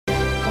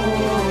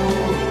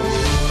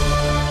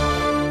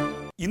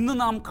ഇന്ന്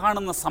നാം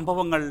കാണുന്ന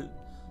സംഭവങ്ങൾ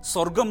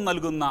സ്വർഗം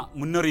നൽകുന്ന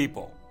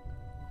മുന്നറിയിപ്പോ?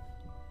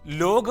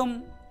 ലോകം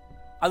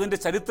അതിൻ്റെ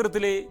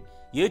ചരിത്രത്തിലെ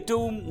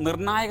ഏറ്റവും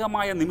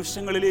നിർണായകമായ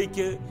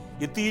നിമിഷങ്ങളിലേക്ക്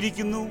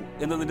എത്തിയിരിക്കുന്നു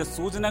എന്നതിൻ്റെ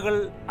സൂചനകൾ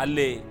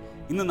അല്ലേ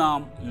ഇന്ന്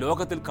നാം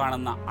ലോകത്തിൽ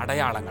കാണുന്ന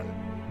അടയാളങ്ങൾ?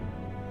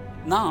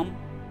 നാം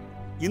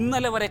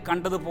ഇന്നലെ വരെ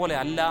കണ്ടതുപോലെ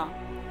അല്ല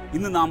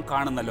ഇന്ന് നാം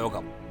കാണുന്ന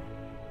ലോകം.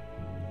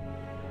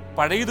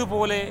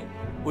 പഴയതുപോലെ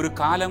ഒരു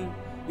കാലം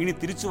ഇനി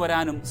തിരിച്ചു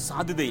വരാനും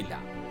സാധ്യതയില്ല.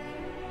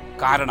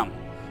 കാരണം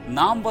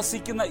നാം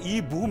വസിക്കുന്ന ഈ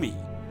ഭൂമി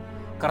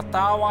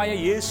കർത്താവായ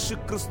യേശു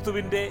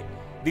ക്രിസ്തുവിൻ്റെ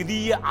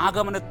ദ്വിതീയ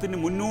ആഗമനത്തിന്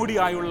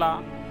മുന്നോടിയായുള്ള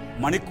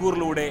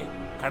മണിക്കൂറിലൂടെ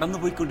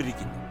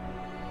കടന്നുപോയിക്കൊണ്ടിരിക്കുന്നു.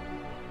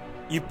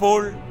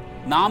 ഇപ്പോൾ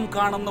നാം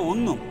കാണുന്ന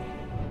ഒന്നും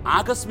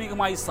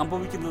ആകസ്മികമായി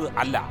സംഭവിക്കുന്നത്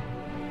അല്ല.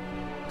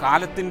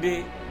 കാലത്തിൻ്റെ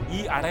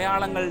ഈ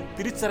അടയാളങ്ങൾ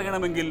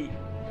തിരിച്ചറിയണമെങ്കിൽ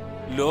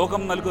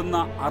ലോകം നൽകുന്ന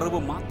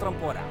അറിവ് മാത്രം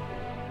പോരാ,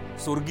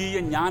 സ്വർഗീയ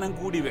ജ്ഞാനം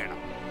കൂടി വേണം.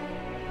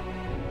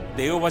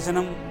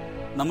 ദൈവവചനം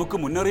നമുക്ക്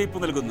മുന്നറിയിപ്പ്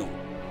നൽകുന്നു.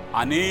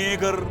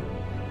 അനേകർ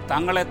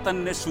തങ്ങളെ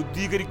തന്നെ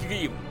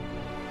ശുദ്ധീകരിക്കുകയും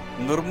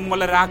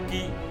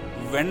നിർമ്മലരാക്കി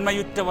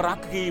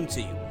വെണ്മയുറ്റവരാക്കുകയും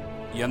ചെയ്യും.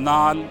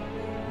 എന്നാൽ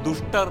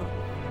ദുഷ്ടർ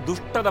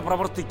ദുഷ്ടത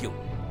പ്രവർത്തിക്കും.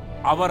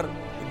 അവർ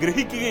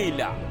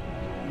ഗ്രഹിക്കുകയില്ല,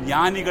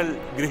 ജ്ഞാനികൾ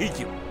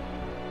ഗ്രഹിക്കും.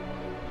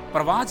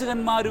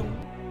 പ്രവാചകന്മാരും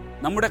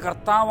നമ്മുടെ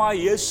കർത്താവായ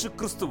യേശു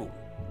ക്രിസ്തുവും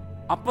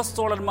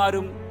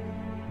അപ്പസ്തോലന്മാരും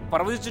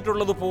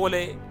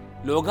പ്രവചിച്ചിട്ടുള്ളതുപോലെ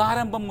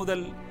ലോകാരംഭം മുതൽ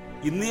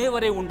ഇന്നേ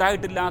വരെ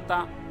ഉണ്ടായിട്ടില്ലാത്ത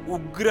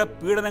ഉഗ്ര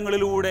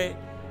പീഡനങ്ങളിലൂടെ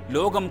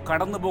ലോകം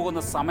കടന്നു പോകുന്ന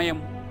സമയം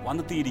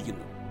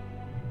വന്നെത്തിയിരിക്കുന്നു.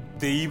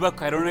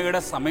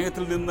 ദൈവകരുണയുടെ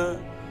സമയത്തിൽ നിന്ന്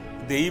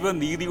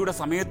ദൈവനീതിയുടെ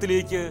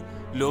സമയത്തിലേക്ക്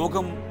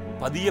ലോകം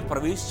പതിയെ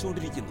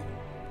പ്രവേശിച്ചുകൊണ്ടിരിക്കുന്നു.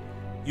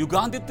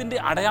 യുഗാന്ത്യത്തിൻ്റെ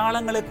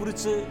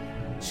അടയാളങ്ങളെക്കുറിച്ച്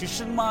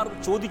ശിഷ്യന്മാർ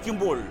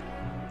ചോദിക്കുമ്പോൾ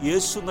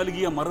യേശു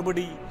നൽകിയ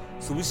മറുപടി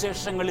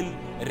സുവിശേഷങ്ങളിൽ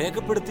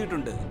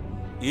രേഖപ്പെടുത്തിയിട്ടുണ്ട്.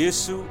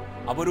 യേശു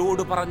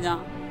അവരോട് പറഞ്ഞ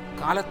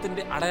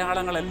കാലത്തിൻ്റെ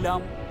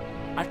അടയാളങ്ങളെല്ലാം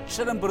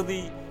അക്ഷരം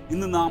പ്രതി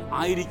ഇന്ന് നാം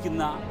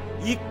ആയിരിക്കുന്ന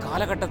ഈ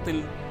കാലഘട്ടത്തിൽ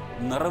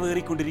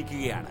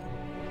നിറവേറിക്കൊണ്ടിരിക്കുകയാണ്.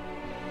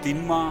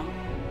 തിന്മ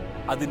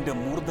അതിൻ്റെ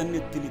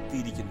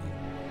മൂർധന്യത്തിലെത്തിയിരിക്കുന്നു.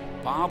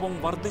 പാപം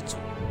വർദ്ധിച്ചു,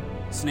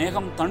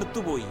 സ്നേഹം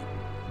തണുത്തുപോയി.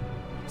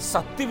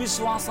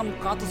 സത്യവിശ്വാസം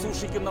കാത്തു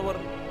സൂക്ഷിക്കുന്നവർ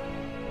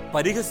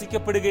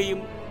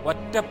പരിഹസിക്കപ്പെടുകയും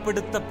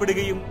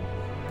ഒറ്റപ്പെടുത്തപ്പെടുകയും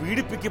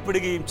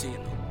പീഡിപ്പിക്കപ്പെടുകയും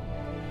ചെയ്യുന്നു.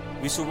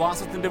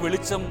 വിശ്വാസത്തിൻ്റെ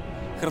വെളിച്ചം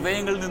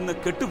ഹൃദയങ്ങളിൽ നിന്ന്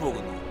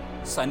കെട്ടുപോകുന്നു.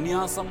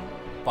 സന്യാസം,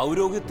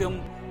 പൗരോഹിത്യം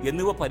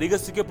എന്നിവ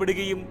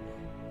പരിഹസിക്കപ്പെടുകയും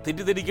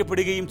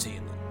തെറ്റിദ്ധരിക്കപ്പെടുകയും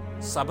ചെയ്യുന്നു.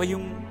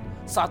 സഭയും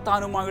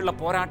സാത്താനുമായുള്ള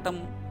പോരാട്ടം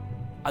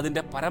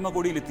അതിൻ്റെ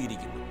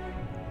പരമകൊടിയിലെത്തിയിരിക്കുന്നു.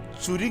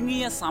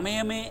 ചുരുങ്ങിയ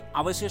സമയമേ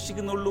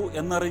അവശേഷിക്കുന്നുള്ളൂ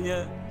എന്നറിഞ്ഞ്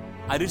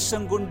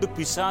അരിശം കൊണ്ട്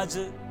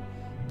പിശാച്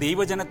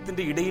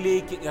ദൈവജനത്തിൻ്റെ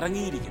ഇടയിലേക്ക്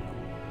ഇറങ്ങിയിരിക്കുന്നു.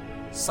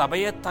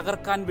 സഭയെ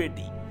തകർക്കാൻ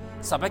വേണ്ടി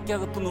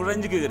സഭയ്ക്കകത്ത്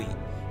നുഴഞ്ഞു കയറി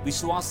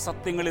വിശ്വാസ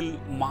സത്യങ്ങളിൽ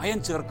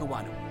മായം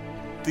ചേർക്കുവാനും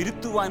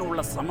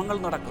തിരുത്തുവാനുമുള്ള ശ്രമങ്ങൾ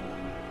നടക്കുന്നു.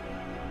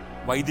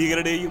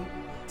 വൈദികരുടെയും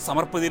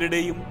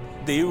സമർപ്പിതരുടെയും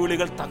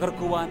ദൈവവിളികൾ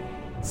തകർക്കുവാൻ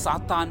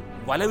സാത്താൻ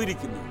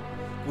വലവിരിക്കുന്നു.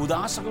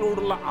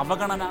 ഉദാശകളോടുള്ള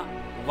അവഗണന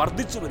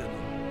വർദ്ധിച്ചു വരുന്നു.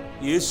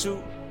 യേശു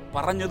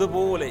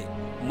പറഞ്ഞതുപോലെ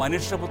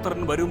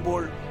മനുഷ്യപുത്രൻ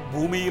വരുമ്പോൾ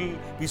ഭൂമിയിൽ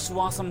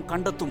വിശ്വാസം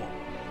കണ്ടെത്തുമോ?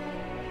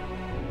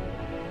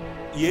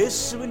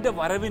 യേശുവിൻ്റെ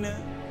വരവിന്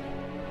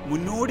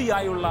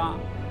മുന്നോടിയായുള്ള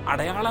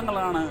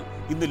അടയാളങ്ങളാണ്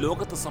ഇന്ന്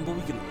ലോകത്ത്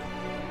സംഭവിക്കുന്നത്.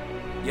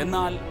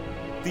 എന്നാൽ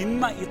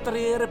തിന്മ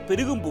ഇത്രയേറെ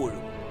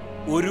പെരുകുമ്പോഴും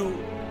ഒരു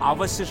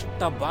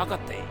അവശിഷ്ട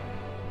ഭാഗത്തെ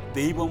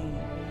ദൈവം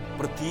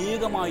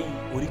പ്രത്യേകമായി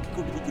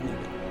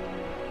ഒരുക്കിക്കൊണ്ടിരിക്കുന്നുണ്ട്.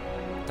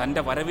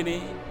 തൻ്റെ വരവിനെ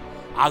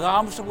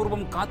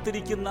ആകാംക്ഷപൂർവം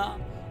കാത്തിരിക്കുന്ന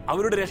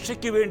അവരുടെ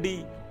രക്ഷയ്ക്ക് വേണ്ടി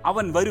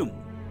അവൻ വരും.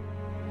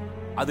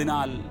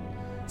 അതിനാൽ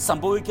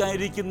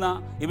സംഭവിക്കാനിരിക്കുന്ന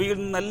ഇവയിൽ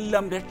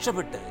നിന്നെല്ലാം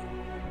രക്ഷപ്പെട്ട്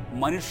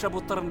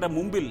മനുഷ്യപുത്രന്റെ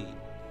മുമ്പിൽ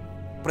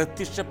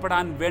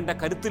പ്രത്യക്ഷപ്പെടാൻ വേണ്ട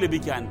കരുത്ത്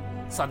ലഭിക്കാൻ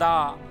സദാ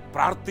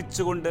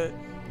പ്രാർത്ഥിച്ചുകൊണ്ട്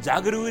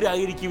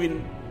ജാഗരൂകരായിരിക്കുവിൻ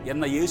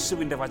എന്ന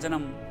യേശുവിൻ്റെ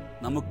വചനം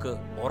നമുക്ക്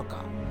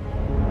ഓർക്കാം.